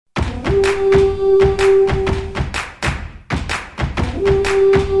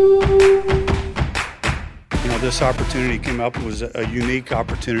this opportunity came up, it was a unique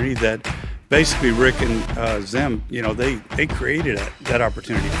opportunity that basically Rick and Zim, they created that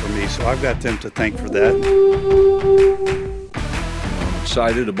opportunity for me. So I've got them to thank for that. I'm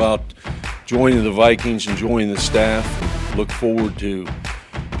excited about joining the Vikings and joining the staff. Look forward to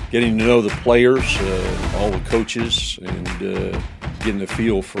getting to know the players, all the coaches, and getting a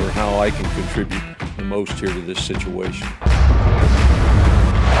feel for how I can contribute the most here to this situation.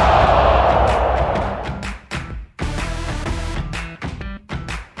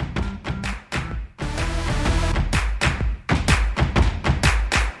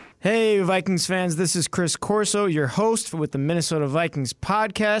 Hey, Vikings fans, this is Chris Corso, your host with the Minnesota Vikings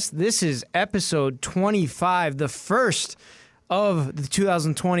podcast. This is episode 25, the first of the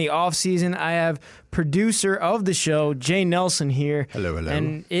 2020 offseason. I have producer of the show, Jay Nelson, here. Hello.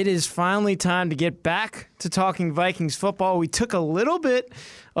 And it is finally time to get back to talking Vikings football. We took a little bit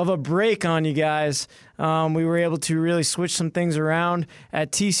of a break on you guys. We were able to really switch some things around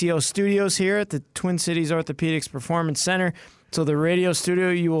at TCO Studios here at the Twin Cities Orthopedics Performance Center. So the radio studio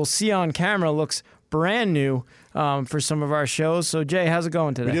you will see on camera looks brand new for some of our shows. So, Jay, how's it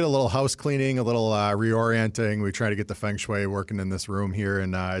going today? We did a little house cleaning, a little reorienting. We try to get the feng shui working in this room here,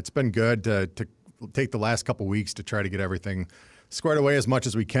 and it's been good to take the last couple weeks to try to get everything squared away as much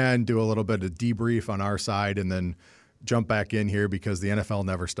as we can, do a little bit of debrief on our side, and then jump back in here because the NFL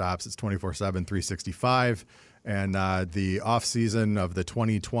never stops. It's 24/7, 365. And the offseason of the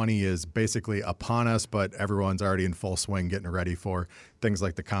 2020 is basically upon us, but everyone's already in full swing getting ready for things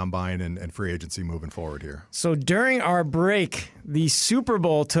like the Combine and free agency moving forward here. So during our break, the Super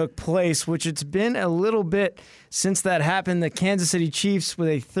Bowl took place, which it's been a little bit since that happened. The Kansas City Chiefs with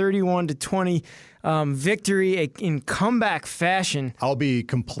a 31-20 victory in comeback fashion. I'll be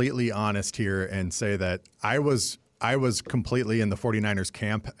completely honest here and say that I was completely in the 49ers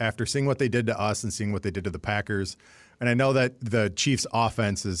camp after seeing what they did to us and seeing what they did to the Packers. And I know that the Chiefs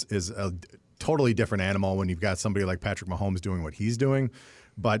offense is a totally different animal when you've got somebody like Patrick Mahomes doing what he's doing.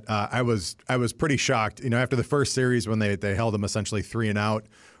 But I was pretty shocked. After the first series when they held them essentially 3-and-out,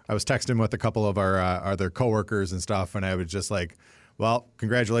 I was texting with a couple of our other coworkers and stuff, and I was just like, well,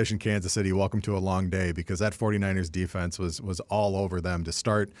 congratulations, Kansas City. Welcome to a long day, because that 49ers defense was all over them to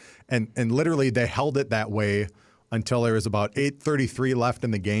start. And literally they held it that way until there was about 8:33 left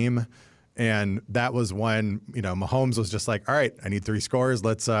in the game. And that was when, Mahomes was just like, all right, I need 3 scores.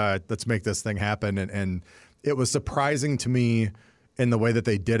 Let's make this thing happen. And it was surprising to me in the way that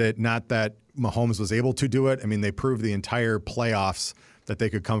they did it. Not that Mahomes was able to do it. I mean, they proved the entire playoffs that they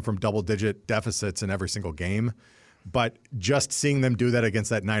could come from double-digit deficits in every single game. But just seeing them do that against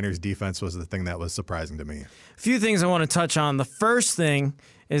that Niners defense was the thing that was surprising to me. A few things I want to touch on. The first thing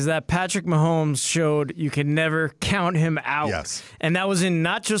is that Patrick Mahomes showed you can never count him out. Yes. And that was in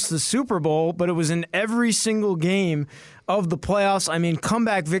not just the Super Bowl, but it was in every single game of the playoffs. I mean,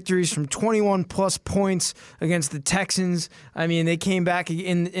 comeback victories from 21-plus points against the Texans. I mean, they came back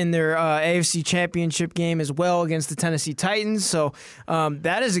in their AFC Championship game as well against the Tennessee Titans. So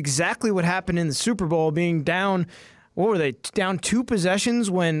that is exactly what happened in the Super Bowl, being down. What were they, down 2 possessions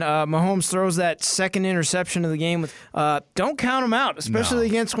when Mahomes throws that second interception of the game? Don't count them out, especially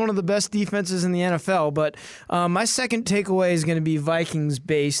against one of the best defenses in the NFL. But my second takeaway is going to be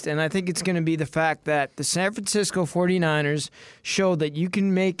Vikings-based, and I think it's going to be the fact that the San Francisco 49ers showed that you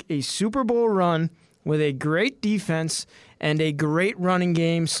can make a Super Bowl run with a great defense and a great running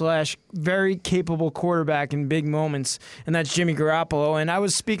game / very capable quarterback in big moments, and that's Jimmy Garoppolo. And I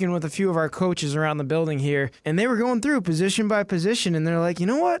was speaking with a few of our coaches around the building here, and they were going through position by position, and they're like, you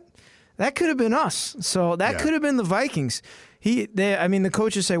know what? That could have been us. So that could have been the Vikings. The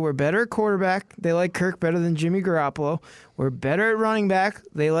coaches say we're better at quarterback. They like Kirk better than Jimmy Garoppolo. We're better at running back.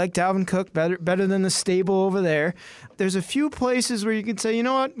 They like Dalvin Cook better than the stable over there. There's a few places where you can say, you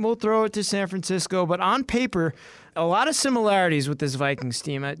know what, we'll throw it to San Francisco. But on paper, a lot of similarities with this Vikings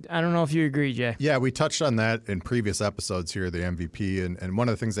team. I don't know if you agree, Jay. Yeah, we touched on that in previous episodes here, the MVP. And one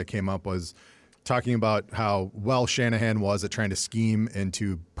of the things that came up was talking about how well Shanahan was at trying to scheme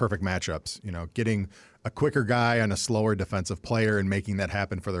into perfect matchups, getting a quicker guy on a slower defensive player and making that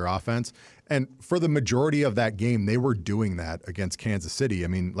happen for their offense. And for the majority of that game, they were doing that against Kansas City. I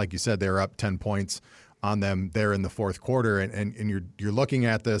mean, like you said, they were up 10 points on them there in the fourth quarter. And you're looking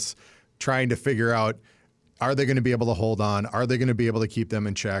at this, trying to figure out, are they going to be able to hold on? Are they going to be able to keep them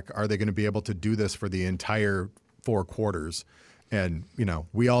in check? Are they going to be able to do this for the entire 4 quarters? And,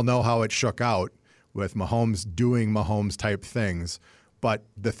 we all know how it shook out with Mahomes doing Mahomes-type things. But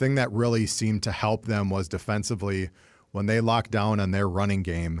the thing that really seemed to help them was defensively when they locked down on their running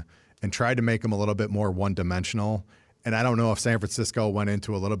game and tried to make them a little bit more one-dimensional And I don't know if San Francisco went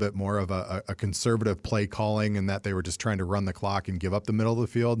into a little bit more of a conservative play calling and that they were just trying to run the clock and give up the middle of the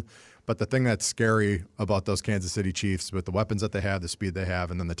field. But the thing that's scary about those Kansas City Chiefs, with the weapons that they have, the speed they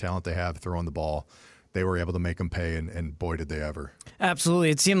have, and then the talent they have throwing the ball, they were able to make them pay, and boy, did they ever.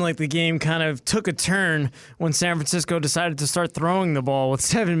 Absolutely. It seemed like the game kind of took a turn when San Francisco decided to start throwing the ball with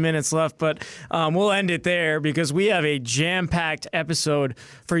 7 minutes left, but we'll end it there because we have a jam-packed episode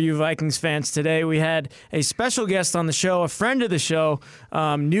for you Vikings fans today. We had a special guest on the show, a friend of the show,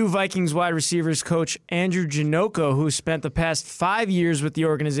 new Vikings wide receivers coach Andrew Janocko, who spent the past 5 years with the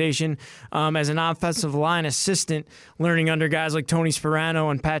organization as an offensive line assistant, learning under guys like Tony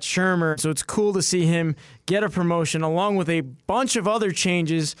Sperano and Pat Shurmur. So it's cool to see him get a promotion along with a bunch of other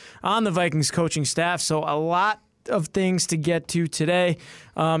changes on the Vikings coaching staff. So a lot of things to get to today,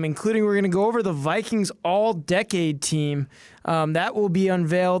 including we're going to go over the Vikings all-decade team. That will be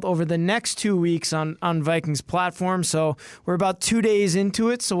unveiled over the next 2 weeks on Vikings platform. So we're about 2 days into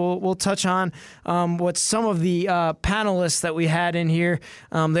it. So we'll touch on what some of the panelists that we had in here,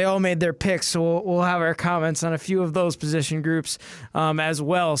 they all made their picks. So we'll have our comments on a few of those position groups as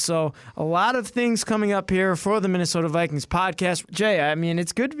well. So a lot of things coming up here for the Minnesota Vikings podcast. Jay, I mean,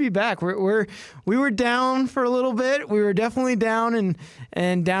 it's good to be back. We were down for a little bit. We were definitely down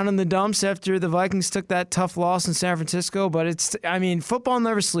and down in the dumps after the Vikings took that tough loss in San Francisco. But football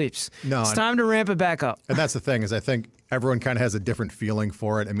never sleeps. No, it's time to ramp it back up. And that's the thing, is I think everyone kind of has a different feeling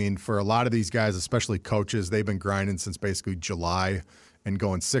for it. I mean, for a lot of these guys, especially coaches, they've been grinding since basically July and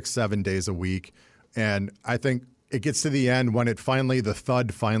going 6-7 days a week. And I think it gets to the end when the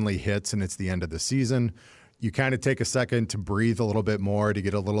thud finally hits and it's the end of the season. You kind of take a second to breathe a little bit more, to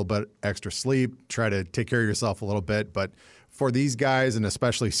get a little bit extra sleep, try to take care of yourself a little bit. But for these guys, and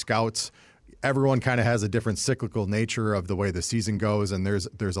especially scouts, everyone kind of has a different cyclical nature of the way the season goes. And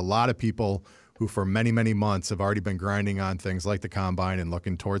there's a lot of people who for many, many months have already been grinding on things like the combine and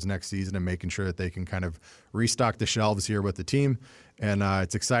looking towards next season and making sure that they can kind of restock the shelves here with the team. And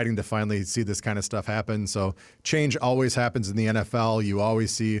it's exciting to finally see this kind of stuff happen. So change always happens in the NFL. You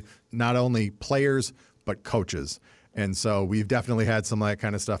always see not only players, but coaches. And so we've definitely had some of that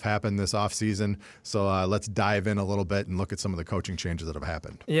kind of stuff happen this offseason. So let's dive in a little bit and look at some of the coaching changes that have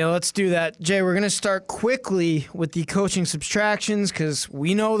happened. Yeah, let's do that. Jay, we're going to start quickly with the coaching subtractions because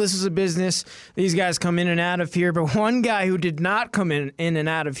we know this is a business. These guys come in and out of here. But one guy who did not come in and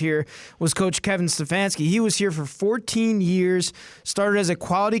out of here was Coach Kevin Stefanski. He was here for 14 years, started as a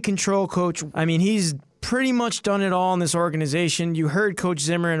quality control coach. I mean, he's pretty much done it all in this organization. You heard Coach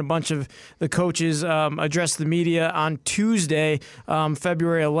Zimmer and a bunch of the coaches address the media on Tuesday,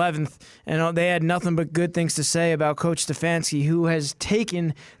 February 11th, and they had nothing but good things to say about Coach Stefanski, who has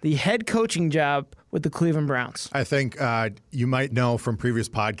taken the head coaching job with the Cleveland Browns. I think you might know from previous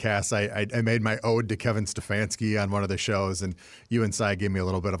podcasts, I made my ode to Kevin Stefanski on one of the shows, and you and Cy gave me a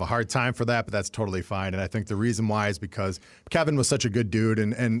little bit of a hard time for that, but that's totally fine. And I think the reason why is because Kevin was such a good dude,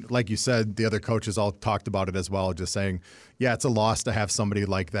 and like you said, the other coaches all talked about it as well, just saying, yeah, it's a loss to have somebody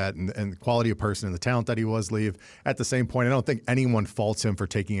like that and the quality of person and the talent that he was leave. At the same point, I don't think anyone faults him for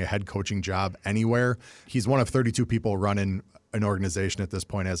taking a head coaching job anywhere. He's one of 32 people running an organization at this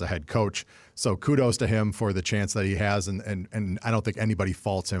point as a head coach. So kudos to him for the chance that he has, and I don't think anybody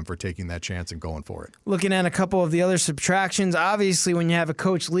faults him for taking that chance and going for it. Looking at a couple of the other subtractions, obviously when you have a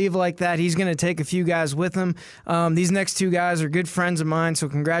coach leave like that, he's going to take a few guys with him. These next two guys are good friends of mine, so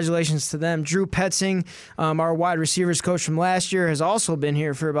congratulations to them. Drew Petzing, our wide receivers coach from last year, has also been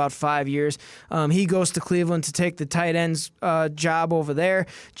here for about 5 years. He goes to Cleveland to take the tight ends job over there.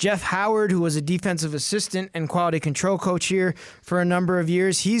 Jeff Howard, who was a defensive assistant and quality control coach here for a number of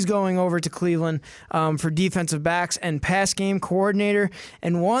years, he's going over to Cleveland for defensive backs and pass game coordinator.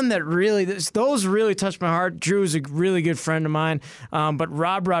 And one that those really touched my heart. Drew is a really good friend of mine, but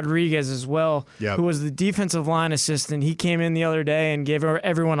Rob Rodriguez as well, who was the defensive line assistant. He came in the other day and gave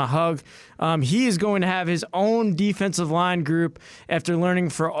everyone a hug. He is going to have his own defensive line group after learning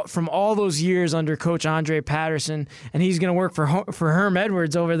from all those years under Coach Andre Patterson, and he's going to work for Herm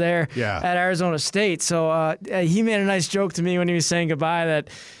Edwards over there at Arizona State. So he made a nice joke to me when he was saying goodbye that,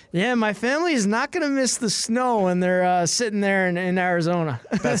 yeah, my family is not going to miss the snow when they're sitting there in Arizona.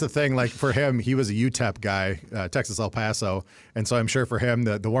 That's the thing. Like for him, he was a UTEP guy, Texas El Paso, and so I'm sure for him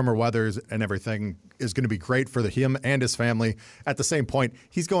the warmer weathers and everything is going to be great for him and his family. At the same point,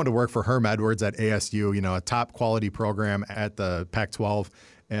 he's going to work for Herm Edwards at ASU, a top quality program at the Pac-12,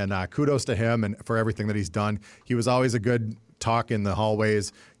 and kudos to him and for everything that he's done. He was always a good talk in the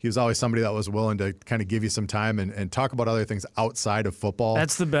hallways. He was always somebody that was willing to kind of give you some time and talk about other things outside of football.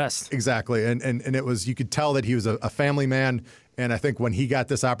 That's the best. Exactly. And it was, you could tell that he was a family man And I think when he got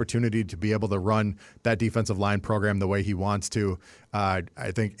this opportunity to be able to run that defensive line program the way he wants to, I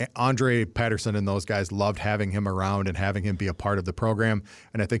think Andre Patterson and those guys loved having him around and having him be a part of the program.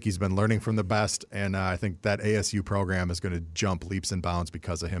 And I think he's been learning from the best. And I think that ASU program is going to jump leaps and bounds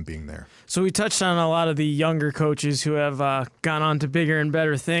because of him being there. So we touched on a lot of the younger coaches who have gone on to bigger and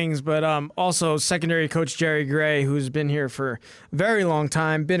better things, but also secondary coach Jerry Gray, who's been here for a very long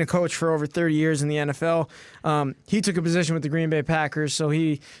time, been a coach for over 30 years in the NFL. He took a position with the Green Bay Packers, so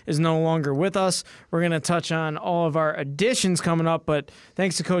he is no longer with us. We're going to touch on all of our additions coming up, but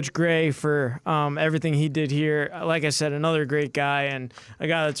thanks to Coach Gray for everything he did here. Like I said, another great guy and a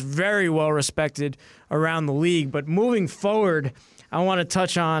guy that's very well respected around the league. But moving forward, I want to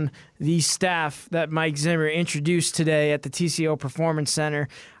touch on the staff that Mike Zimmer introduced today at the TCO Performance Center.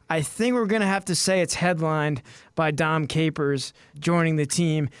 I think we're going to have to say it's headlined by Dom Capers joining the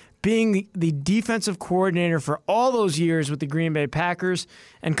team, being the defensive coordinator for all those years with the Green Bay Packers.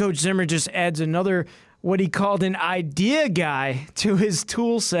 And Coach Zimmer just adds another, what he called an idea guy, to his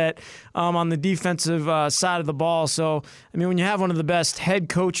tool set on the defensive side of the ball. So, I mean, when you have one of the best head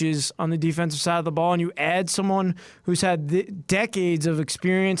coaches on the defensive side of the ball and you add someone who's had decades of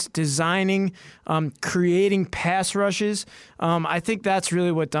experience designing, creating pass rushes, I think that's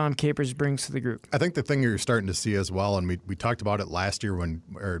really what Dom Capers brings to the group. I think the thing you're starting to see as well, and we talked about it last year when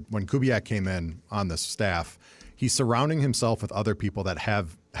Kubiak came in on the staff, he's surrounding himself with other people that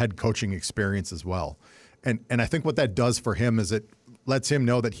have head coaching experience as well. And I think what that does for him is it lets him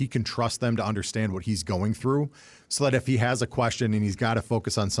know that he can trust them to understand what he's going through, so that if he has a question and he's got to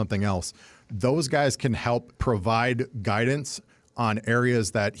focus on something else, those guys can help provide guidance on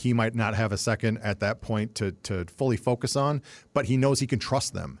areas that he might not have a second at that point to fully focus on, but he knows he can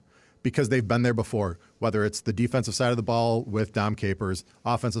trust them because they've been there before. Whether it's the defensive side of the ball with Dom Capers,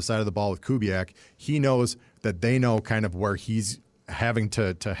 offensive side of the ball with Kubiak, he knows that they know kind of where he's having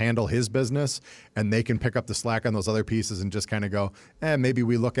to handle his business, and they can pick up the slack on those other pieces and just kind of go, maybe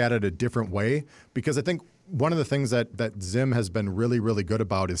we look at it a different way. Because I think one of the things that Zim has been really, really good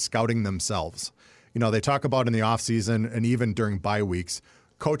about is scouting themselves. You know, they talk about in the offseason and even during bye weeks,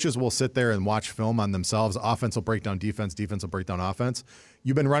 coaches will sit there and watch film on themselves. Offense will break down defense, defense will break down offense.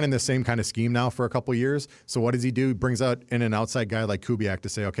 You've been running the same kind of scheme now for a couple of years. So what does he do? He brings out in an outside guy like Kubiak to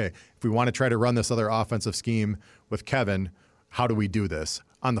say, okay, if we want to try to run this other offensive scheme with Kevin, how do we do this?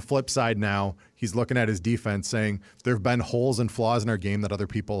 On the flip side now, he's looking at his defense saying there have been holes and flaws in our game that other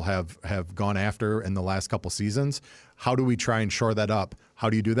people have gone after in the last couple seasons. How do we try and shore that up? How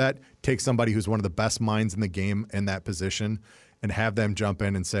do you do that? Take somebody who's one of the best minds in the game in that position and have them jump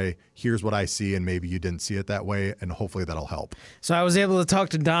in and say, here's what I see, and maybe you didn't see it that way, and hopefully that'll help. So I was able to talk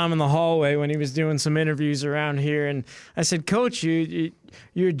to Dom in the hallway when he was doing some interviews around here, and I said, Coach, you're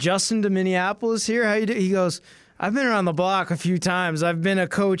adjusting to Minneapolis here? How you do? He goes, I've been around the block a few times. I've been a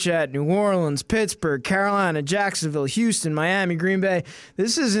coach at New Orleans, Pittsburgh, Carolina, Jacksonville, Houston, Miami, Green Bay.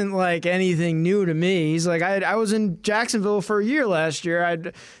 This isn't like anything new to me. He's like, I was in Jacksonville for a year last year. I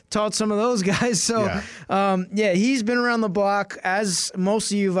taught some of those guys. So, he's been around the block, as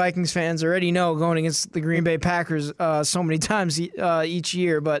most of you Vikings fans already know, going against the Green Bay Packers so many times each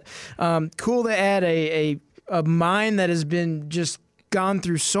year. But cool to add a mind that has been just gone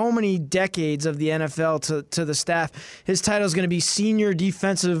through so many decades of the NFL to the staff. His title is going to be Senior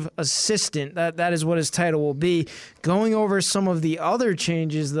Defensive Assistant. That is what his title will be. Going over some of the other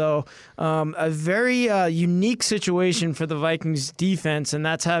changes, though, a very unique situation for the Vikings defense, and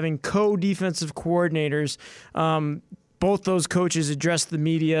that's having co-defensive coordinators. Both those coaches addressed the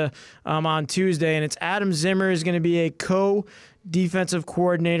media on Tuesday, and it's Adam Zimmer is going to be a co-defensive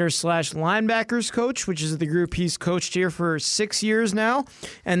coordinator / linebackers coach, which is the group he's coached here for 6 years now.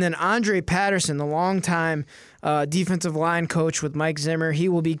 And then Andre Patterson, the longtime defensive line coach with Mike Zimmer, he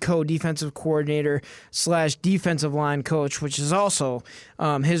will be co-defensive coordinator / defensive line coach, which is also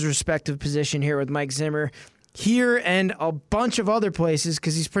his respective position here with Mike Zimmer. Here and a bunch of other places,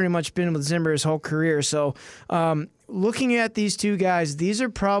 because he's pretty much been with Zimmer his whole career. So looking at these two guys, these are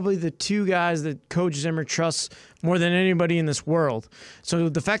probably the two guys that Coach Zimmer trusts more than anybody in this world. So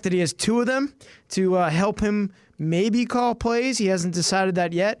the fact that he has two of them to help him maybe call plays, he hasn't decided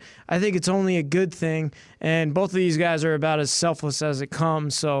that yet, I think it's only a good thing. And both of these guys are about as selfless as it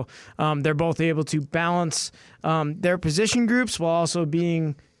comes. So they're both able to balance their position groups while also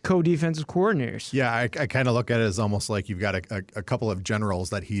being co-defensive coordinators. Yeah, I kind of look at it as almost like you've got a couple of generals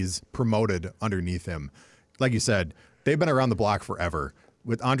that he's promoted underneath him. Like you said, they've been around the block forever.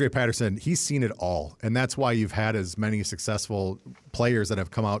 With Andre Patterson, he's seen it all, and that's why you've had as many successful players that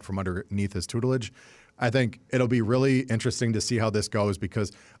have come out from underneath his tutelage. I think it'll be really interesting to see how this goes,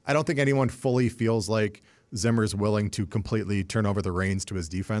 because I don't think anyone fully feels like Zimmer's willing to completely turn over the reins to his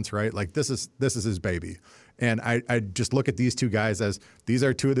defense, right? Like this is his baby. And I just look at these two guys as these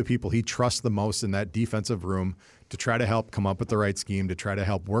are two of the people he trusts the most in that defensive room to try to help come up with the right scheme, to try to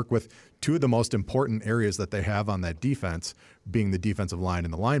help work with two of the most important areas that they have on that defense, being the defensive line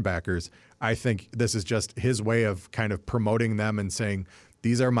and the linebackers. I think this is just his way of kind of promoting them and saying,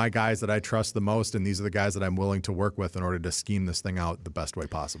 these are my guys that I trust the most, and these are the guys that I'm willing to work with in order to scheme this thing out the best way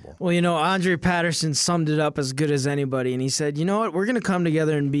possible. Well, Andre Patterson summed it up as good as anybody, and he said, you know what, we're going to come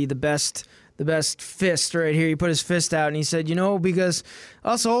together and be the best fist right here. He put his fist out, and he said, because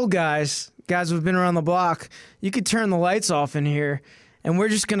us old guys who've been around the block, you could turn the lights off in here, and we're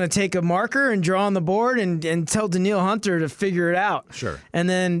just going to take a marker and draw on the board and tell Danielle Hunter to figure it out. Sure. And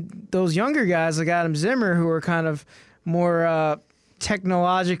then those younger guys like Adam Zimmer, who are kind of more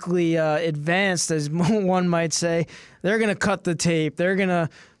technologically advanced, as one might say, they're going to cut the tape. They're going to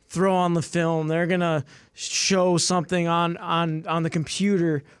throw on the film. They're going to show something on the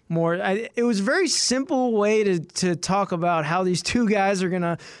computer more. It was a very simple way to talk about how these two guys are going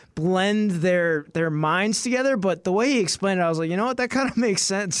to blend their minds together, but the way he explained it, I was like, you know what, that kind of makes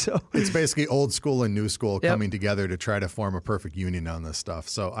sense. So it's basically old school and new school coming together to try to form a perfect union on this stuff.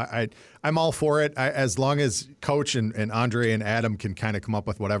 So I'm all for it, as long as Coach and Andre and Adam can kind of come up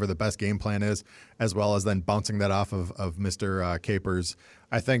with whatever the best game plan is, as well as then bouncing that off of Mr. Capers.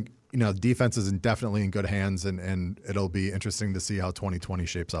 I think defense is definitely in good hands, and it'll be interesting to see how 2020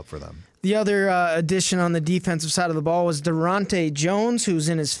 shapes up for them. The other addition on the defensive side of the ball was Durante Jones, who's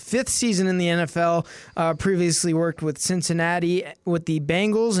in his 5th season in the NFL, previously worked with Cincinnati with the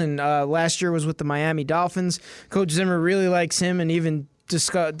Bengals, and last year was with the Miami Dolphins. Coach Zimmer really likes him and even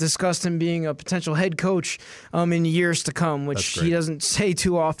discussed him being a potential head coach in years to come, which he doesn't say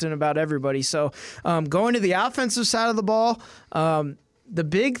too often about everybody. So going to the offensive side of the ball, the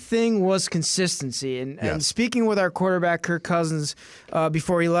big thing was consistency. And speaking with our quarterback, Kirk Cousins,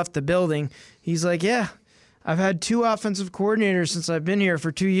 before he left the building, he's like, yeah, I've had 2 offensive coordinators since I've been here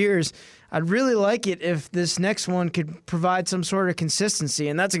for 2 years. I'd really like it if this next one could provide some sort of consistency.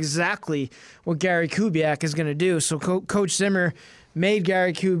 And that's exactly what Gary Kubiak is going to do. So Coach Zimmer made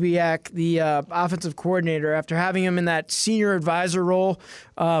Gary Kubiak the offensive coordinator after having him in that senior advisor role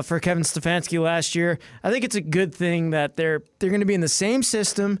for Kevin Stefanski last year. I think it's a good thing that they're going to be in the same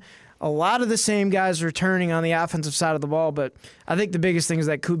system, a lot of the same guys returning on the offensive side of the ball, but I think the biggest thing is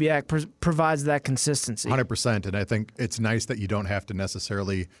that Kubiak provides that consistency. 100%, and I think it's nice that you don't have to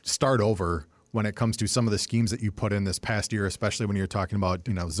necessarily start over when it comes to some of the schemes that you put in this past year, especially when you're talking about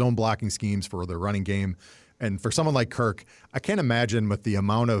zone blocking schemes for the running game. And for someone like Kirk, I can't imagine with the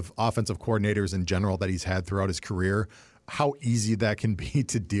amount of offensive coordinators in general that he's had throughout his career, how easy that can be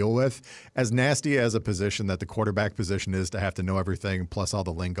to deal with. As nasty as a position that the quarterback position is, to have to know everything, plus all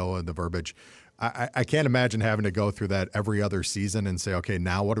the lingo and the verbiage, I can't imagine having to go through that every other season and say, okay,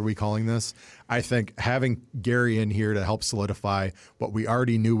 now what are we calling this? I think having Gary in here to help solidify what we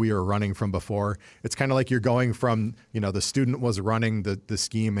already knew we were running from before, it's kind of like you're going from, the student was running the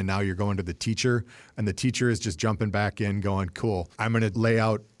scheme, and now you're going to the teacher, and the teacher is just jumping back in going, cool, I'm going to lay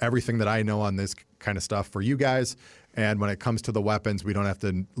out everything that I know on this kind of stuff for you guys. And when it comes to the weapons, we don't have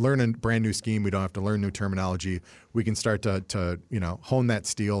to learn a brand new scheme. We don't have to learn new terminology. We can start to hone that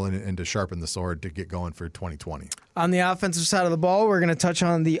steel and to sharpen the sword to get going for 2020. On the offensive side of the ball, we're going to touch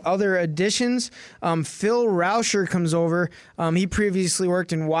on the other additions. Phil Rauscher comes over. He previously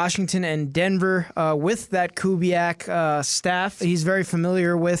worked in Washington and Denver with that Kubiak staff. He's very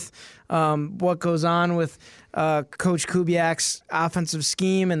familiar with what goes on with Coach Kubiak's offensive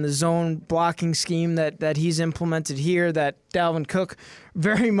scheme and the zone blocking scheme that he's implemented here that Dalvin Cook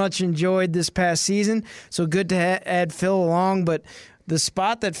very much enjoyed this past season. So good to add Phil along, but the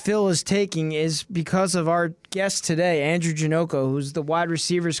spot that Phil is taking is because of our guest today, Andrew Janocko, who's the wide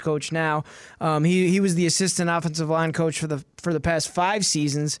receivers coach now. He was the assistant offensive line coach for the past 5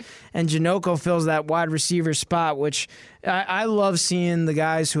 seasons, and Janocko fills that wide receiver spot, which I love seeing the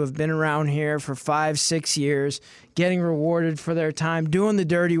guys who have been around here for 5-6 years getting rewarded for their time, doing the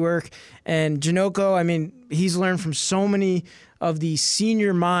dirty work. And Janocko, he's learned from so many of the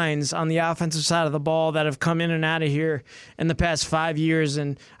senior minds on the offensive side of the ball that have come in and out of here in the past 5 years,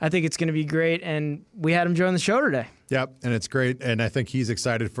 and I think it's going to be great. And we had him join the show today. Yep, and it's great, and I think he's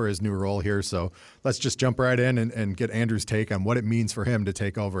excited for his new role here. So let's just jump right in and get Andrew's take on what it means for him to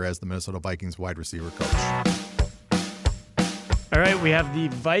take over as the Minnesota Vikings wide receiver coach. All right, we have the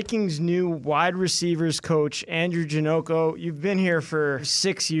Vikings' new wide receivers coach, Andrew Janocko. You've been here for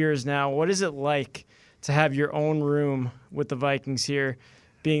 6 years now. What is it like to have your own room with the Vikings here,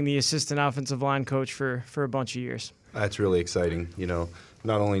 being the assistant offensive line coach for a bunch of years? That's really exciting.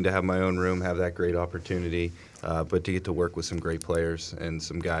 not only to have my own room, have that great opportunity, but to get to work with some great players and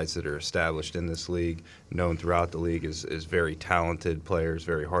some guys that are established in this league, known throughout the league as very talented players,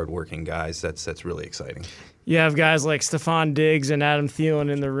 very hardworking guys. That's really exciting. You have guys like Stephon Diggs and Adam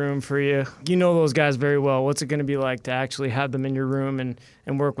Thielen in the room for you. You know those guys very well. What's it going to be like to actually have them in your room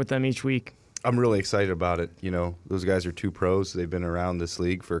and work with them each week? I'm really excited about it. You know, those guys are two pros. They've been around this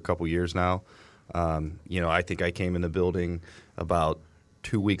league for a couple years now. You know, I think I came in the building about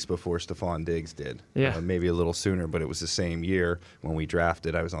 2 weeks before Stephon Diggs did. Yeah. Maybe a little sooner, but it was the same year when we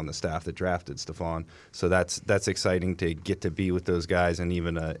drafted. I was on the staff that drafted Stephon. So that's exciting to get to be with those guys and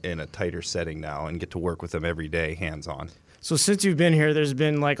even in a tighter setting now and get to work with them every day, hands-on. So since you've been here, there's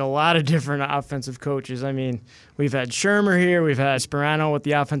been like a lot of different offensive coaches. I mean, we've had Shermer here, we've had Sperano with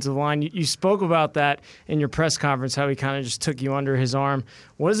the offensive line. You spoke about that in your press conference, how he kind of just took you under his arm.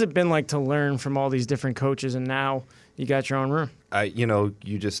 What has it been like to learn from all these different coaches, and now you got your own room? You know,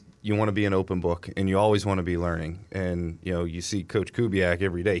 you want to be an open book, and you always want to be learning. And, you know, you see Coach Kubiak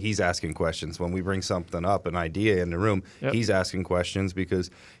every day. He's asking questions. When we bring something up, an idea in the room, he's asking questions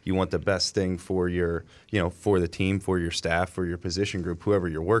because you want the best thing for your, you know, for the team, for your staff, for your position group, whoever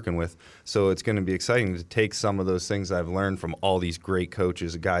you're working with. So it's going to be exciting to take some of those things I've learned from all these great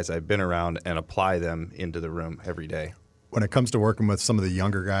coaches, guys I've been around, and apply them into the room every day. When it comes to working with some of the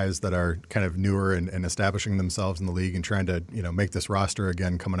younger guys that are kind of newer and establishing themselves in the league and trying to, you know, make this roster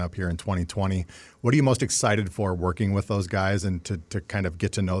again coming up here in 2020, what are you most excited for working with those guys and to kind of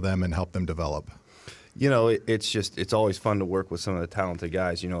get to know them and help them develop? You know, it's always fun to work with some of the talented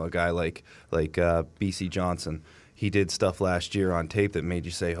guys. You know, a guy like BC Johnson. He did stuff last year on tape that made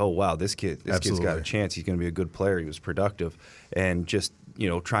you say, "Oh wow, this kid's got a chance. He's going to be a good player. He was productive," and just, you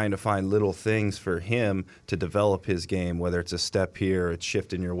know, trying to find little things for him to develop his game, whether it's a step here, it's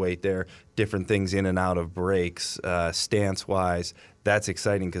shifting your weight there, different things in and out of breaks, stance-wise. That's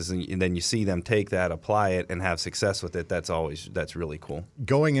exciting because then you see them take that, apply it, and have success with it. That's really cool.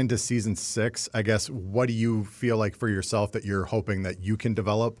 Going into season 6, I guess, what do you feel like for yourself that you're hoping that you can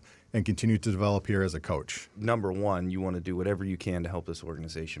develop and continue to develop here as a coach? Number one, you want to do whatever you can to help this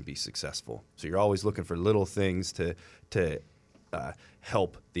organization be successful. So you're always looking for little things to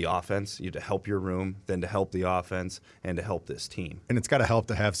help the offense, to help your room, then to help the offense, and to help this team. And it's got to help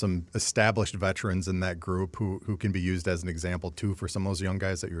to have some established veterans in that group who can be used as an example, too, for some of those young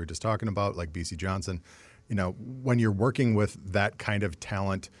guys that you were just talking about, like BC Johnson. You know, when you're working with that kind of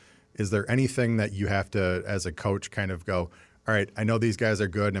talent, is there anything that you have to, as a coach, kind of go, all right, I know these guys are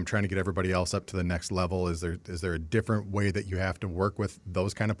good, and I'm trying to get everybody else up to the next level. Is there a different way that you have to work with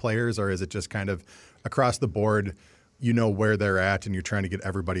those kind of players, or is it just kind of across the board, you know where they're at, and you're trying to get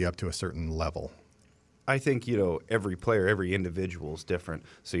everybody up to a certain level? I think, you know, every player, every individual is different.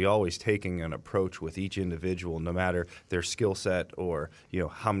 So you're always taking an approach with each individual, no matter their skill set or, you know,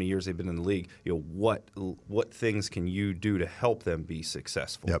 how many years they've been in the league. You know, what things can you do to help them be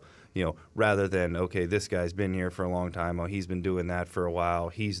successful? Yep. You know, rather than, okay, this guy's been here for a long time. Oh, he's been doing that for a while.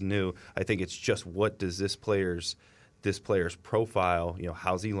 He's new. I think it's just, what does this player's profile, you know,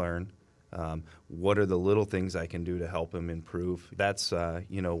 how's he learn? What are the little things I can do to help him improve? That's,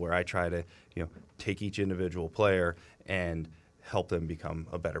 you know, where I try to, you know, take each individual player and help them become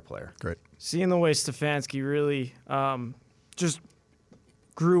a better player. Great. Seeing the way Stefanski really just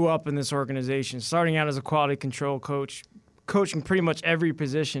grew up in this organization, starting out as a quality control coach, coaching pretty much every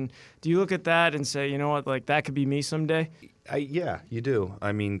position. Do you look at that and say, you know what, like that could be me someday? Yeah, you do.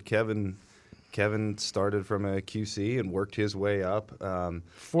 I mean, Kevin started from a QC and worked his way up.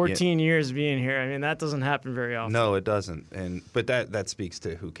 14 years being here. I mean, that doesn't happen very often. No, it doesn't. But that speaks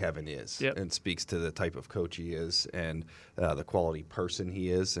to who Kevin is. Yep. And speaks to the type of coach he is and the quality person he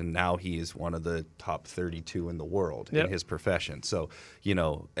is. And now he is one of the top 32 in the world in his profession. So, you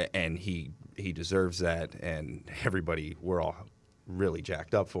know, and he deserves that. And everybody, we're all really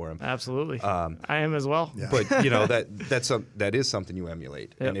jacked up for him. Absolutely. I am as well. Yeah. But, you know, that is something you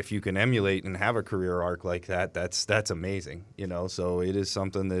emulate. Yep. And if you can emulate and have a career arc like that, that's amazing. You know, so it is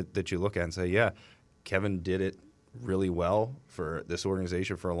something that you look at and say, yeah, Kevin did it really well for this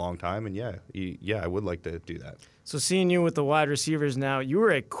organization for a long time. And I would like to do that. So seeing you with the wide receivers now, you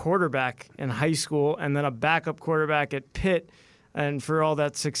were a quarterback in high school and then a backup quarterback at Pitt, and for all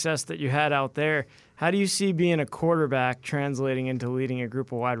that success that you had out there, how do you see being a quarterback translating into leading a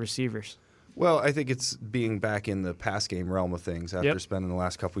group of wide receivers? Well, I think it's being back in the pass game realm of things after Yep. spending the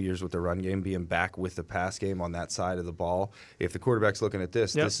last couple of years with the run game, being back with the pass game on that side of the ball. If the quarterback's looking at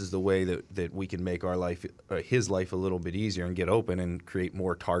this, Yep. this is the way that we can make our life, his life, a little bit easier and get open and create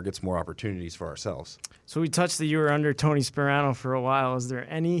more targets, more opportunities for ourselves. So we touched that you were under Tony Sperano for a while. Is there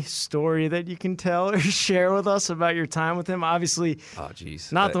any story that you can tell or share with us about your time with him? Obviously,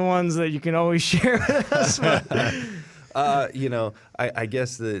 not the ones that you can always share with us. I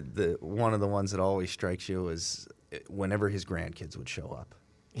guess the one of the ones that always strikes you is whenever his grandkids would show up.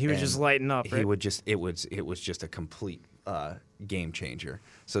 He would just lighten up. Right? He would just it was just a complete game changer.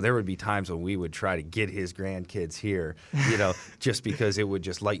 So there would be times when we would try to get his grandkids here, just because it would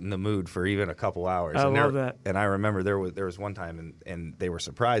just lighten the mood for even a couple hours. I love that. And I remember there was one time and they were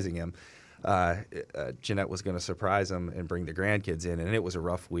surprising him. Jeanette was going to surprise him and bring the grandkids in, and it was a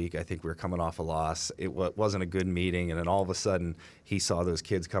rough week. I think we were coming off a loss. It wasn't a good meeting, and then all of a sudden he saw those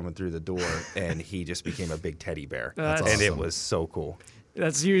kids coming through the door, and he just became a big teddy bear. That's and it awesome. was so cool.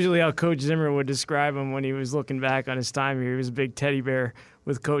 That's usually how Coach Zimmer would describe him when he was looking back on his time here. He was a big teddy bear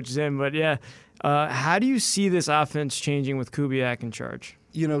with Coach Zim. But, yeah, how do you see this offense changing with Kubiak in charge?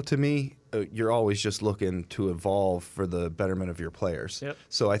 To me, you're always just looking to evolve for the betterment of your players. Yep.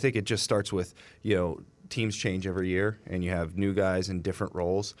 So I think it just starts with, teams change every year, and you have new guys in different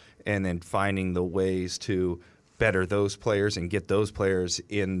roles, and then finding the ways to better those players and get those players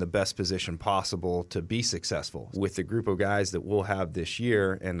in the best position possible to be successful. With the group of guys that we'll have this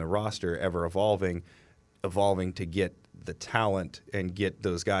year and the roster ever evolving to get the talent and get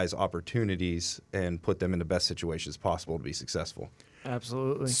those guys opportunities and put them in the best situations possible to be successul.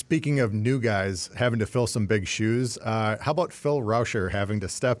 Absolutely. Speaking of new guys having to fill some big shoes, how about Phil Rauscher having to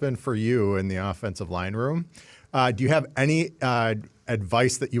step in for you in the offensive line room? Do you have any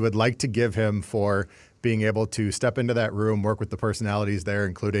advice that you would like to give him for being able to step into that room, work with the personalities there,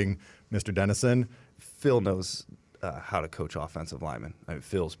 including Mr. Dennison? Phil knows how to coach offensive linemen.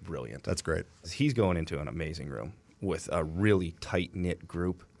 Phil's brilliant. That's great. He's going into an amazing room with a really tight-knit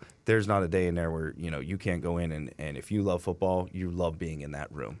group. There's not a day in there where, you can't go in and if you love football, you love being in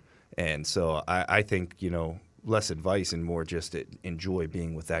that room. And so I think, less advice and more just enjoy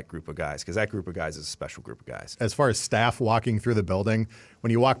being with that group of guys, because that group of guys is a special group of guys. As far as staff walking through the building, when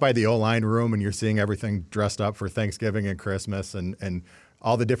you walk by the O-line room and you're seeing everything dressed up for Thanksgiving and Christmas and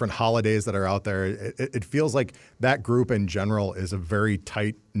all the different holidays that are out there, it feels like that group in general is a very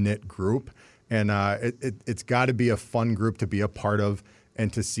tight-knit group. And it's got to be a fun group to be a part of,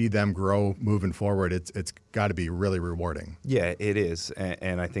 and to see them grow moving forward, it's got to be really rewarding. Yeah, it is,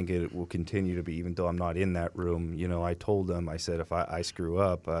 and I think it will continue to be, even though I'm not in that room. I told them, I said, if I screw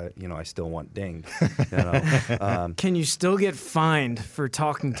up, I still want dinged. Can you still get fined for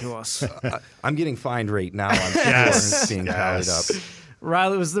talking to us? I'm getting fined right now. I'm sure it's being tallied up.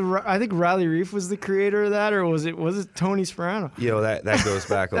 I think Riley Reef was the creator of that, or was it Tony Sperano? That goes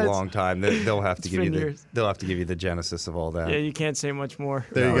back a long time. They'll have to give you years. they'll have to give you the genesis of all that. Yeah, you can't say much more.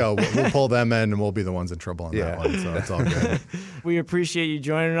 There you go. We'll pull them in, and we'll be the ones in trouble on that one. So it's all good. We appreciate you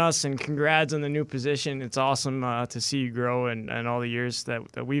joining us, and congrats on the new position. It's awesome to see you grow and all the years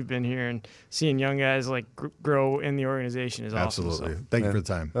that we've been here, and seeing young guys grow in the organization is awesome. Absolutely. So. Thank you for the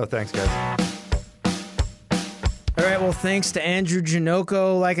time. Oh, thanks, guys. All right, well, thanks to Andrew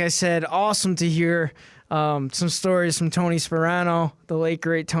Janocko. Like I said, awesome to hear some stories from Tony Sperano, the late,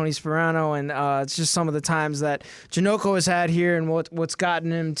 great Tony Sperano, and it's just some of the times that Janocko has had here and what's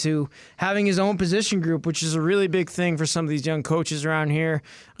gotten him to having his own position group, which is a really big thing for some of these young coaches around here.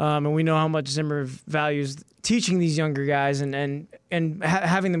 And we know how much Zimmer values teaching these younger guys and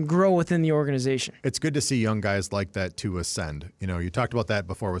having them grow within the organization. It's good to see young guys like that to ascend. You talked about that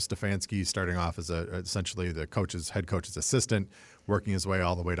before with Stefanski starting off as essentially the head coach's assistant, working his way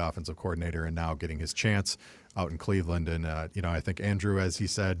all the way to offensive coordinator, and now getting his chance out in Cleveland. And, I think Andrew, as he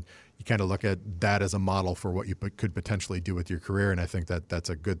said, you kind of look at that as a model for what you could potentially do with your career, and I think that's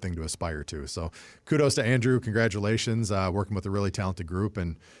a good thing to aspire to. So kudos to Andrew. Congratulations, working with a really talented group,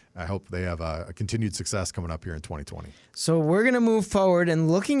 and I hope they have a continued success coming up here in 2020. So we're going to move forward and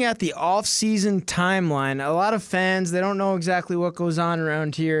looking at the off-season timeline. A lot of fans, they don't know exactly what goes on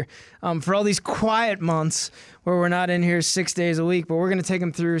around here for all these quiet months where we're not in here 6 days a week, but we're going to take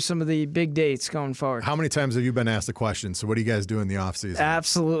them through some of the big dates going forward. How many times have you been asked the question, so what do you guys do in the off-season?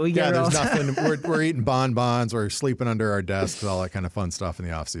 Absolutely. Yeah, there's nothing. We're eating bonbons, we're sleeping under our desks, all that kind of fun stuff in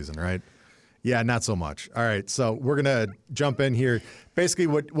the off-season, right? Yeah, not so much. All right, so we're going to jump in here. Basically,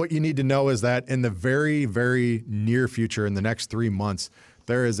 what you need to know is that in the very, very near future, in the next 3 months,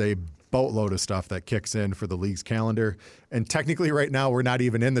 there is a boatload of stuff that kicks in for the league's calendar. And technically right now we're not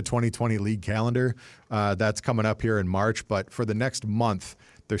even in the 2020 league calendar. That's coming up here in March. But for the next month,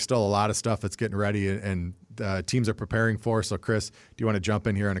 there's still a lot of stuff that's getting ready and teams are preparing for. So, Chris, do you want to jump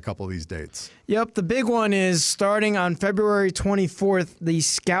in here on a couple of these dates? Yep, the big one is starting on February 24th, the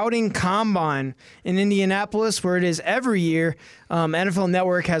Scouting Combine in Indianapolis, where it is every year. NFL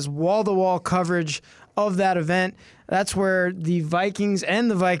Network has wall-to-wall coverage of that event. That's where the Vikings and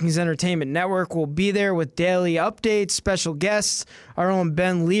the Vikings Entertainment Network will be there with daily updates, special guests. Our own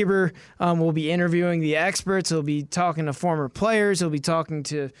Ben Lieber will be interviewing the experts. He'll be talking to former players. He'll be talking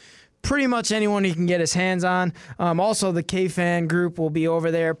to pretty much anyone he can get his hands on. Also, the K-Fan group will be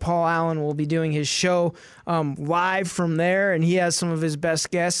over there. Paul Allen will be doing his show live from there, and he has some of his best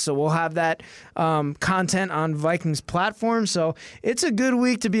guests, so we'll have that content on Vikings platforms. So it's a good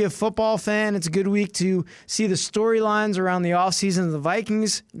week to be a football fan. It's a good week to see the storylines around the offseason of the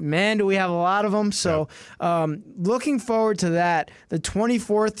Vikings. Man, do we have a lot of them. So looking forward to that. The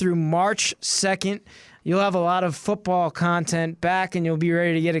 24th through March 2nd. You'll have a lot of football content back, and you'll be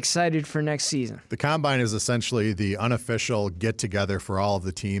ready to get excited for next season. The Combine is essentially the unofficial get-together for all of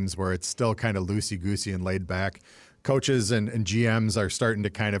the teams where it's still kind of loosey-goosey and laid back. Coaches and GMs are starting to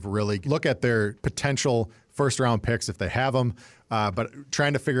kind of really look at their potential first-round picks if they have them, but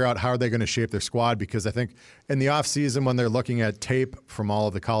trying to figure out how are they going to shape their squad, because I think in the offseason when they're looking at tape from all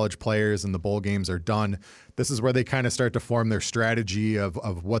of the college players and the bowl games are done, this is where they kind of start to form their strategy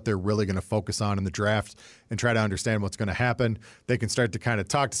of what they're really going to focus on in the draft and try to understand what's going to happen. They can start to kind of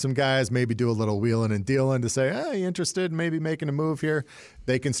talk to some guys, maybe do a little wheeling and dealing to say, hey, you interested in maybe making a move here?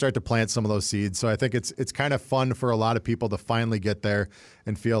 They can start to plant some of those seeds. So I think it's kind of fun for a lot of people to finally get there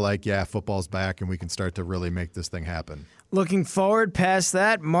and feel like, yeah, football's back and we can start to really make this thing happen. Looking forward past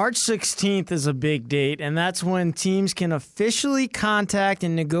that, March 16th is a big date, and that's when teams can officially contact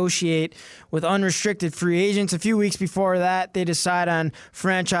and negotiate with unrestricted free agents. A few weeks before that, they decide on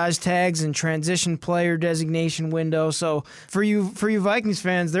franchise tags and transition player designation window. So for you Vikings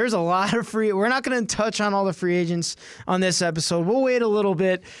fans, there's a lot of we're not going to touch on all the free agents on this episode. We'll wait a little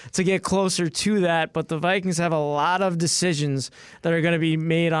bit to get closer to that, but the Vikings have a lot of decisions that are going to be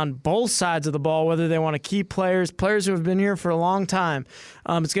made on both sides of the ball, whether they want to keep players who have been here for a long time.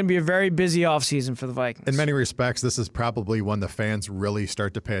 It's going to be a very busy offseason for the Vikings. In many respects, this is probably when the fans really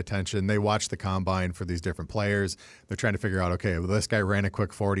start to pay attention. They watch the Combine for these different players. They're trying to figure out, okay, well, this guy ran a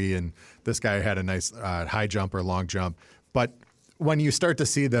quick 40 and this guy had a nice high jump or long jump. But when you start to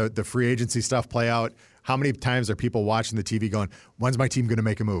see the free agency stuff play out, how many times are people watching the TV going, when's my team going to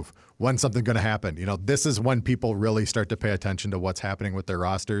make a move? When's something going to happen? You know, this is when people really start to pay attention to what's happening with their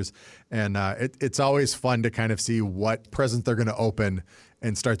rosters. And it's always fun to kind of see what presents they're going to open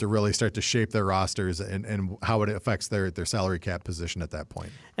and start to shape their rosters and how it affects their salary cap position at that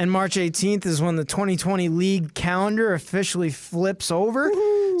point. And March 18th is when the 2020 league calendar officially flips over.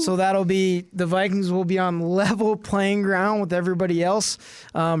 Woo-hoo. So that'll be, the Vikings will be on level playing ground with everybody else.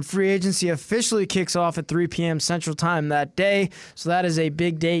 Free agency officially kicks off at 3 p.m. Central Time that day. So that is a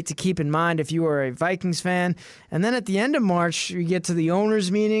big date to keep in mind if you are a Vikings fan. And then at the end of March, we get to the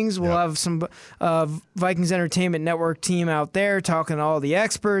owners' meetings. We'll have some Vikings Entertainment Network team out there talking to all the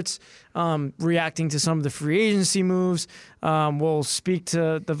experts, reacting to some of the free agency moves. We'll speak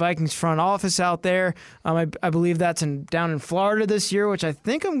to the Vikings front office out there. I believe that's down in Florida this year, which I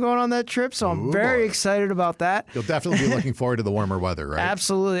think I'm going on that trip, so I'm very excited about that. You'll definitely be looking forward to the warmer weather, right?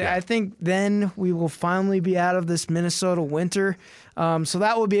 Absolutely. Yeah. I think then we will finally be out of this Minnesota winter. So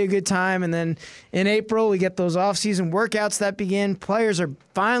that will be a good time. And then in April, we get those off-season workouts that begin. Players are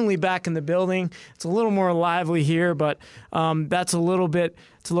finally back in the building. It's a little more lively here, but that's a little bit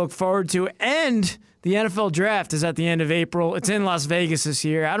to look forward to. And the NFL draft is at the end of April. It's in Las Vegas this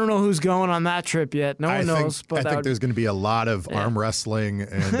year. I don't know who's going on that trip yet. No one knows. But I think there's going to be a lot of arm wrestling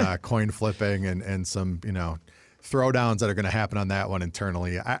and coin flipping and some, throwdowns that are going to happen on that one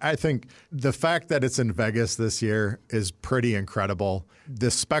internally. I think the fact that it's in Vegas this year is pretty incredible.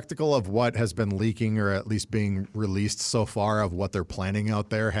 The spectacle of what has been leaking or at least being released so far of what they're planning out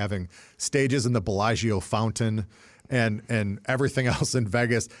there, having stages in the Bellagio fountain and everything else in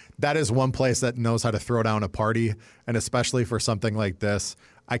Vegas, that is one place that knows how to throw down a party. And especially for something like this,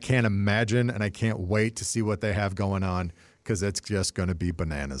 I can't imagine and I can't wait to see what they have going on because it's just going to be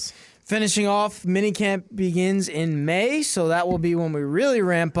bananas. Finishing off, minicamp begins in May, so that will be when we really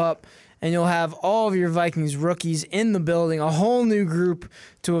ramp up, and you'll have all of your Vikings rookies in the building, a whole new group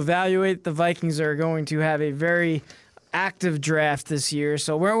to evaluate. The Vikings are going to have a very active draft this year,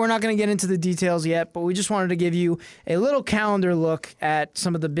 so we're not going to get into the details yet, but we just wanted to give you a little calendar look at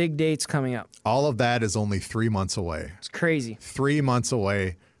some of the big dates coming up. All of that is only 3 months away. It's crazy. 3 months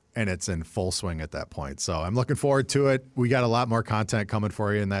away. and it's in full swing at that point. So I'm looking forward to it. We got a lot more content coming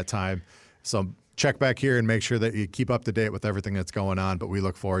for you in that time. So check back here and make sure that you keep up to date with everything that's going on. But we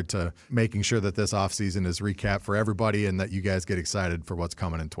look forward to making sure that this offseason is recapped for everybody and that you guys get excited for what's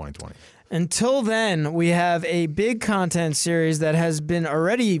coming in 2020. Until then, we have a big content series that has been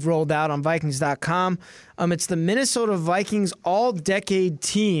already rolled out on Vikings.com. It's the Minnesota Vikings All-Decade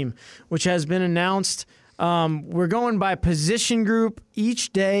Team, which has been announced. We're going by position group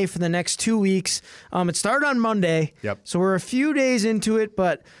each day for the next 2 weeks. It started on Monday, so we're a few days into it,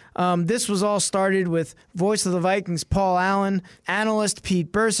 but this was all started with voice of the Vikings, Paul Allen, analyst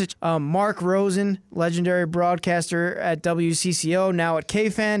Pete Bursich, Mark Rosen, legendary broadcaster at WCCO, now at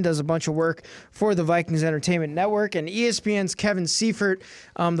KFan, does a bunch of work for the Vikings Entertainment Network, and ESPN's Kevin Seifert.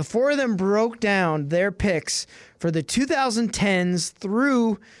 The four of them broke down their picks for the 2010s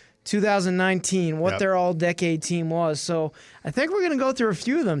through 2019, what their all-decade team was. So I think we're going to go through a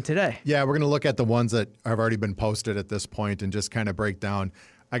few of them today. Yeah, we're going to look at the ones that have already been posted at this point and just kind of break down,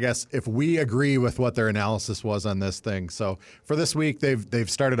 I guess, if we agree with what their analysis was on this thing. So for this week, they've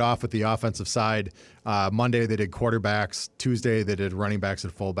started off with the offensive side. Monday, they did quarterbacks. Tuesday, they did running backs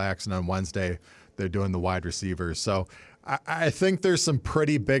and fullbacks. And on Wednesday, they're doing the wide receivers. So I think there's some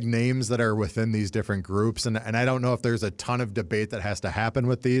pretty big names that are within these different groups, and I don't know if there's a ton of debate that has to happen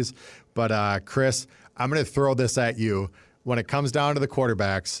with these. But, Chris, I'm going to throw this at you. When it comes down to the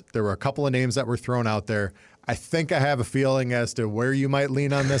quarterbacks, there were a couple of names that were thrown out there. I think I have a feeling as to where you might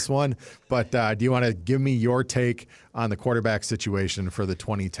lean on this one, but do you want to give me your take on the quarterback situation for the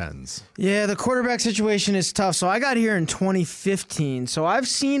 2010s? Yeah, the quarterback situation is tough. So I got here in 2015, so I've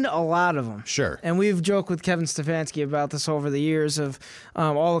seen a lot of them. Sure. And we've joked with Kevin Stefanski about this over the years of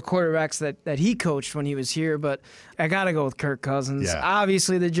all the quarterbacks that he coached when he was here, but I got to go with Kirk Cousins. Yeah.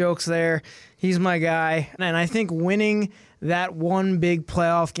 Obviously, the joke's there. He's my guy, and I think winning that one big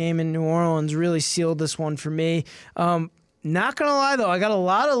playoff game in New Orleans really sealed this one for me. Not going to lie, though, I got a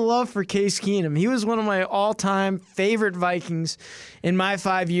lot of love for Case Keenum. He was one of my all-time favorite Vikings in my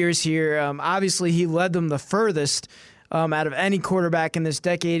 5 years here. Obviously, he led them the furthest out of any quarterback in this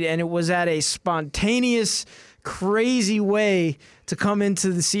decade, and it was at a spontaneous, crazy way to come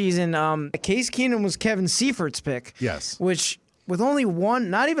into the season. Case Keenum was Kevin Seifert's pick. Yes. Which, with only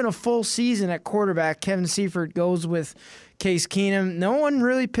one, not even a full season at quarterback, Kevin Seifert goes with Case Keenum. No one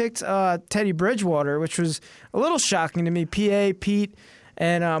really picked Teddy Bridgewater, which was a little shocking to me. PA, Pete,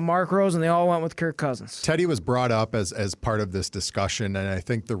 and Mark Rosen, they all went with Kirk Cousins. Teddy was brought up as part of this discussion, and I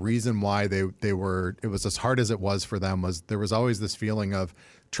think the reason why it was as hard as it was for them was there was always this feeling of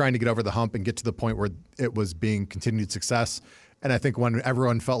trying to get over the hump and get to the point where it was being continued success. And I think when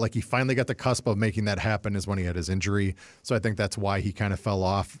everyone felt like he finally got the cusp of making that happen is when he had his injury. So I think that's why he kind of fell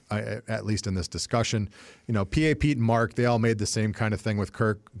off, at least in this discussion. You know, PA, Pete, and Mark, they all made the same kind of thing with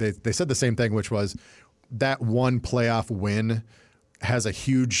Kirk. They said the same thing, which was that one playoff win has a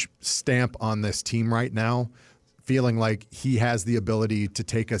huge stamp on this team right now, feeling like he has the ability to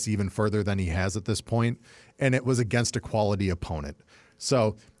take us even further than he has at this point. And it was against a quality opponent.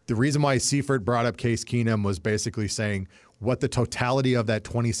 So the reason why Seifert brought up Case Keenum was basically saying what the totality of that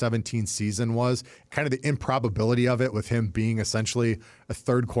 2017 season was, kind of the improbability of it with him being essentially a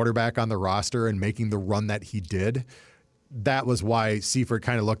third quarterback on the roster and making the run that he did. That was why Seifert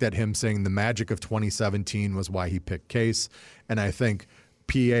kind of looked at him saying the magic of 2017 was why he picked Case. And I think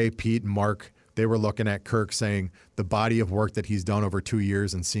PA, Pete, and Mark, they were looking at Kirk saying the body of work that he's done over 2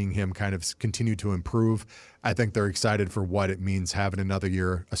 years and seeing him kind of continue to improve. I think they're excited for what it means having another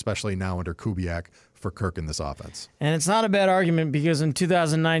year, especially now under Kubiak, for Kirk in this offense. And it's not a bad argument because in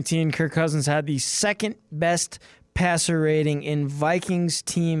 2019, Kirk Cousins had the second best passer rating in Vikings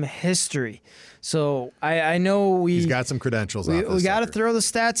team history. So I know he's got some credentials. We got to throw the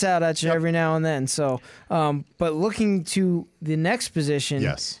stats out at you every now and then. So, but looking to the next position,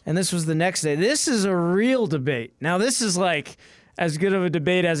 yes, and this was the next day. This is a real debate. Now, this is like as good of a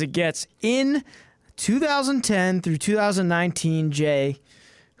debate as it gets. In 2010 through 2019, Jay,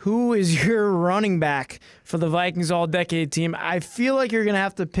 who is your running back for the Vikings All-Decade team? I feel like you're going to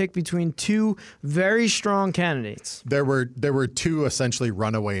have to pick between two very strong candidates. There were two essentially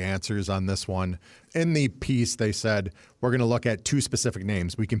runaway answers on this one. In the piece, they said, we're going to look at two specific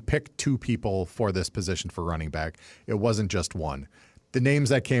names. We can pick two people for this position for running back. It wasn't just one. The names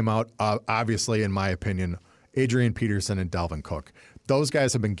that came out, obviously, in my opinion, Adrian Peterson and Dalvin Cook. Those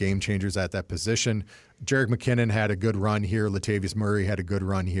guys have been game changers at that position. Jerick McKinnon had a good run here. Latavius Murray had a good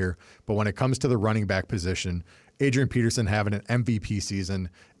run here. But when it comes to the running back position, Adrian Peterson having an MVP season,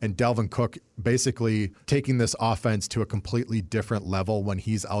 and Dalvin Cook basically taking this offense to a completely different level when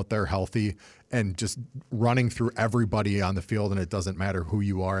he's out there healthy and just running through everybody on the field, and it doesn't matter who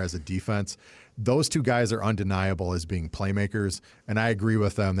you are as a defense. Those two guys are undeniable as being playmakers, and I agree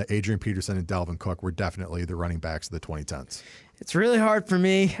with them that Adrian Peterson and Dalvin Cook were definitely the running backs of the 2010s. It's really hard for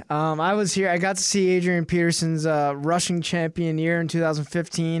me. I was here. I got to see Adrian Peterson's rushing champion year in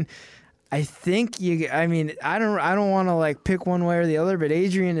 2015. I think I don't want to like pick one way or the other, but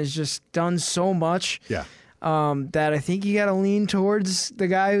Adrian has just done so much. Yeah. That I think you got to lean towards the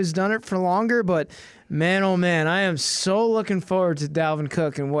guy who's done it for longer. But man, oh man, I am so looking forward to Dalvin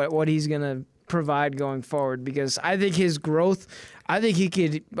Cook and what he's gonna provide going forward, because I think his growth, I think he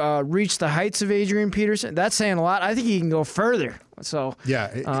could reach the heights of Adrian Peterson. That's saying a lot. I think he can go further. So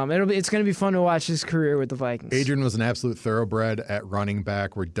yeah, it's going to be fun to watch his career with the Vikings. Adrian was an absolute thoroughbred at running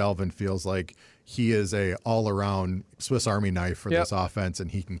back, where Dalvin feels like he is a all-around Swiss Army knife for this offense,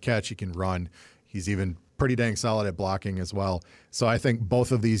 and he can catch, he can run. He's even pretty dang solid at blocking as well. So I think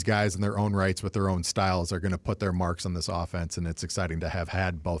both of these guys in their own rights with their own styles are going to put their marks on this offense, and it's exciting to have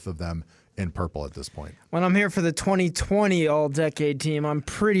had both of them in purple at this point. When I'm here for the 2020 All-Decade team, I'm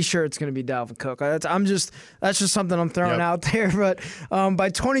pretty sure it's going to be Dalvin Cook. That's just something I'm throwing out there. But by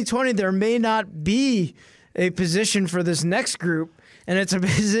 2020, there may not be a position for this next group, and it's a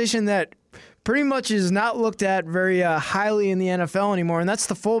position that pretty much is not looked at very highly in the NFL anymore, and that's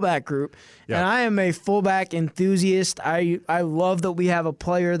the fullback group. Yep. And I am a fullback enthusiast. I love that we have a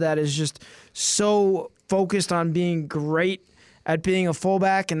player that is just so focused on being great at being a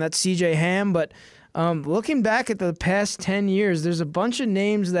fullback, and that's C.J. Ham. But looking back at the past 10 years, there's a bunch of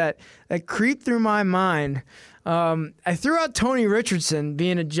names that creep through my mind. I threw out Tony Richardson,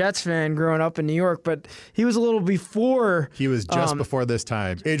 being a Jets fan growing up in New York, but he was a little before. He was just before this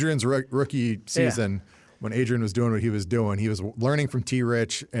time. Adrian's rookie season, when Adrian was doing what he was doing, he was learning from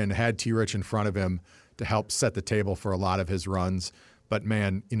T-Rich and had T-Rich in front of him to help set the table for a lot of his runs. But,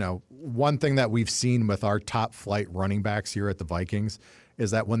 man, one thing that we've seen with our top flight running backs here at the Vikings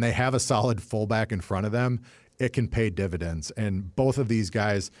is that when they have a solid fullback in front of them, it can pay dividends. And both of these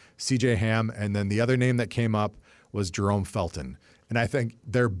guys, C.J. Ham, and then the other name that came up was Jerome Felton. And I think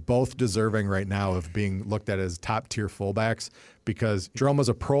they're both deserving right now of being looked at as top-tier fullbacks, because Jerome was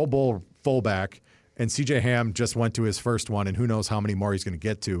a Pro Bowl fullback, and C.J. Ham just went to his first one, and who knows how many more he's going to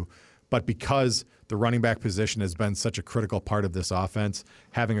get to. But because the running back position has been such a critical part of this offense,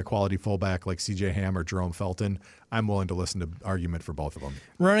 having a quality fullback like C.J. Ham or Jerome Felton, I'm willing to listen to argument for both of them.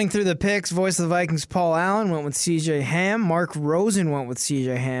 Running through the picks, voice of the Vikings, Paul Allen, went with C.J. Ham. Mark Rosen went with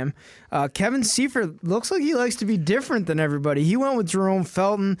C.J. Ham. Kevin Seifert looks like he likes to be different than everybody. He went with Jerome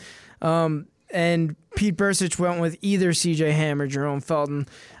Felton, and Pete Bursich went with either C.J. Ham or Jerome Felton.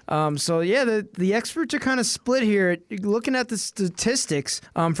 The experts are kind of split here. Looking at the statistics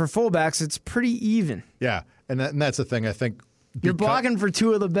for fullbacks, it's pretty even. Yeah, and that's the thing. I think you're blocking for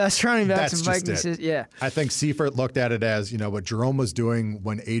two of the best running backs in Vikings. Yeah, I think Seifert looked at it as what Jerome was doing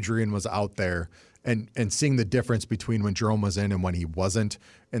when Adrian was out there, and seeing the difference between when Jerome was in and when he wasn't,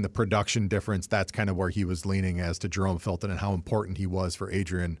 and the production difference. That's kind of where he was leaning as to Jerome Felton and how important he was for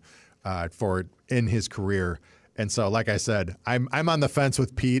Adrian in his career. And so, like I said, I'm on the fence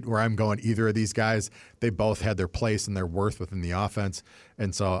with Pete, where I'm going either of these guys. They both had their place and their worth within the offense.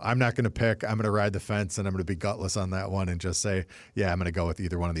 And so I'm not going to pick. I'm going to ride the fence, and I'm going to be gutless on that one and just say, yeah, I'm going to go with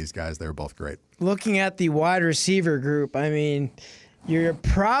either one of these guys. They were both great. Looking at the wide receiver group, I mean, you're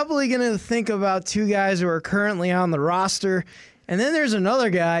probably going to think about two guys who are currently on the roster. And then there's another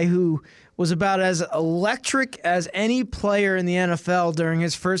guy who was about as electric as any player in the NFL during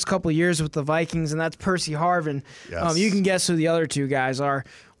his first couple of years with the Vikings, and that's Percy Harvin. Yes. You can guess who the other two guys are.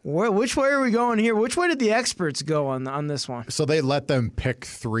 Which way are we going here? Which way did the experts go on this one? So they let them pick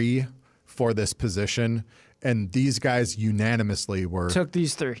three for this position, and these guys unanimously took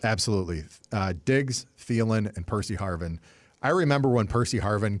these three. Absolutely. Diggs, Thielen, and Percy Harvin. I remember when Percy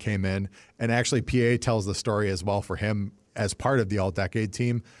Harvin came in, and actually PA tells the story as well for him as part of the All-Decade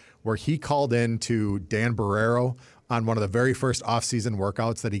team, where he called in to Dan Barrero on one of the very first offseason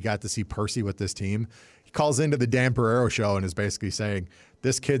workouts that he got to see Percy with this team. He calls into the Dan Barrero show and is basically saying,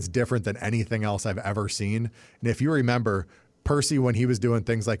 this kid's different than anything else I've ever seen. And if you remember, Percy, when he was doing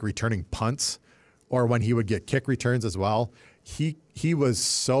things like returning punts or when he would get kick returns as well, he was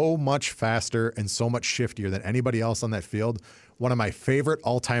so much faster and so much shiftier than anybody else on that field. One of my favorite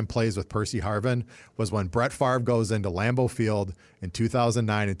all-time plays with Percy Harvin was when Brett Favre goes into Lambeau Field in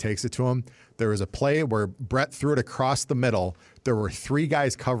 2009 and takes it to him. There was a play where Brett threw it across the middle. There were three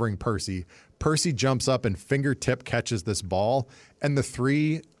guys covering Percy. Percy jumps up and fingertip catches this ball, and the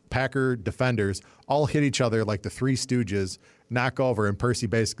three Packer defenders all hit each other like the Three Stooges, knock over, and Percy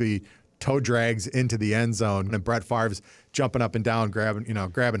basically toe drags into the end zone, and Brett Favre's jumping up and down,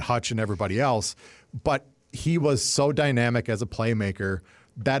 grabbing Hutch and everybody else. But he was so dynamic as a playmaker.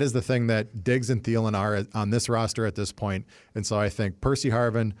 That is the thing that Diggs and Thielen are on this roster at this point. And so I think Percy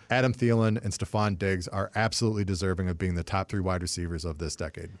Harvin, Adam Thielen, and Stephon Diggs are absolutely deserving of being the top 3 wide receivers of this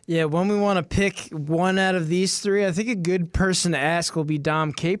decade. Yeah, when we want to pick one out of these 3, I think a good person to ask will be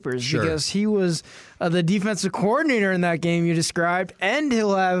Dom Capers, Sure. because he was the defensive coordinator in that game you described, and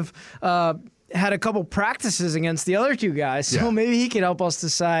he'll have had a couple practices against the other 2 guys, so maybe he could help us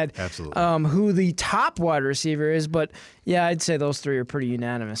decide who the top wide receiver is. But yeah, I'd say those 3 are pretty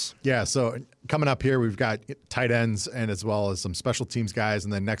unanimous. Yeah, so coming up here, we've got tight ends and as well as some special teams guys,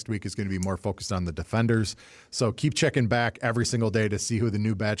 and then next week is going to be more focused on the defenders. So keep checking back every single day to see who the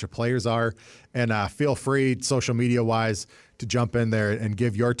new batch of players are, and feel free, social media-wise, to jump in there and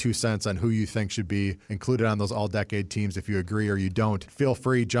give your 2 cents on who you think should be included on those all-decade teams. If you agree or you don't, feel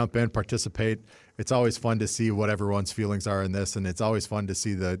free, jump in, participate. It's always fun to see what everyone's feelings are in this, and it's always fun to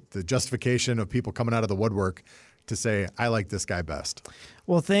see the justification of people coming out of the woodwork to say, I like this guy best.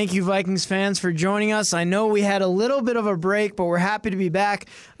 Well, thank you, Vikings fans, for joining us. I know we had a little bit of a break, but we're happy to be back.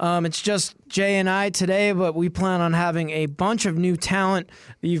 It's just Jay and I today, but we plan on having a bunch of new talent.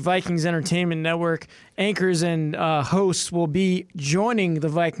 The Vikings Entertainment Network anchors and hosts will be joining the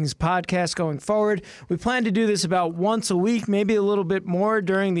Vikings podcast going forward. We plan to do this about once a week, maybe a little bit more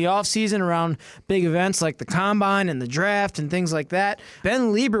during the offseason around big events like the Combine and the Draft and things like that.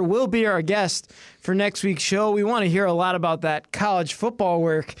 Ben Lieber will be our guest for next week's show. We want to hear a lot about that college football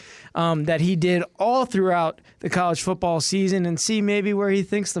work that he did all throughout the college football season, and see maybe where he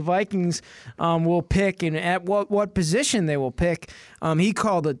thinks the Vikings will pick and at what position they will pick. He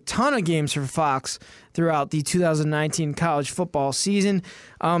called a ton of games for Fox throughout the 2019 college football season.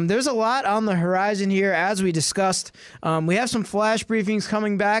 There's a lot on the horizon here, as we discussed. We have some flash briefings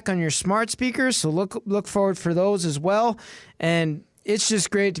coming back on your smart speakers, so look forward for those as well. And it's just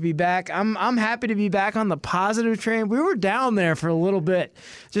great to be back. I'm happy to be back on the positive train. We were down there for a little bit,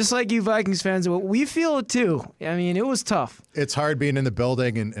 just like you Vikings fans. But we feel it too. I mean, it was tough. It's hard being in the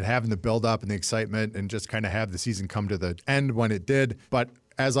building and having the build-up and the excitement and just kind of have the season come to the end when it did. But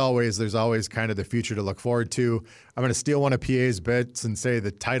as always, there's always kind of the future to look forward to. I'm going to steal one of PA's bits and say the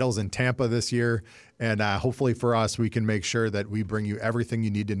title's in Tampa this year. And hopefully for us, we can make sure that we bring you everything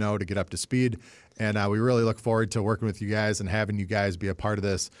you need to know to get up to speed. And we really look forward to working with you guys and having you guys be a part of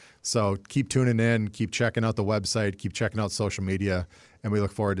this. So keep tuning in, keep checking out the website, keep checking out social media, and we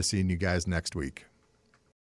look forward to seeing you guys next week.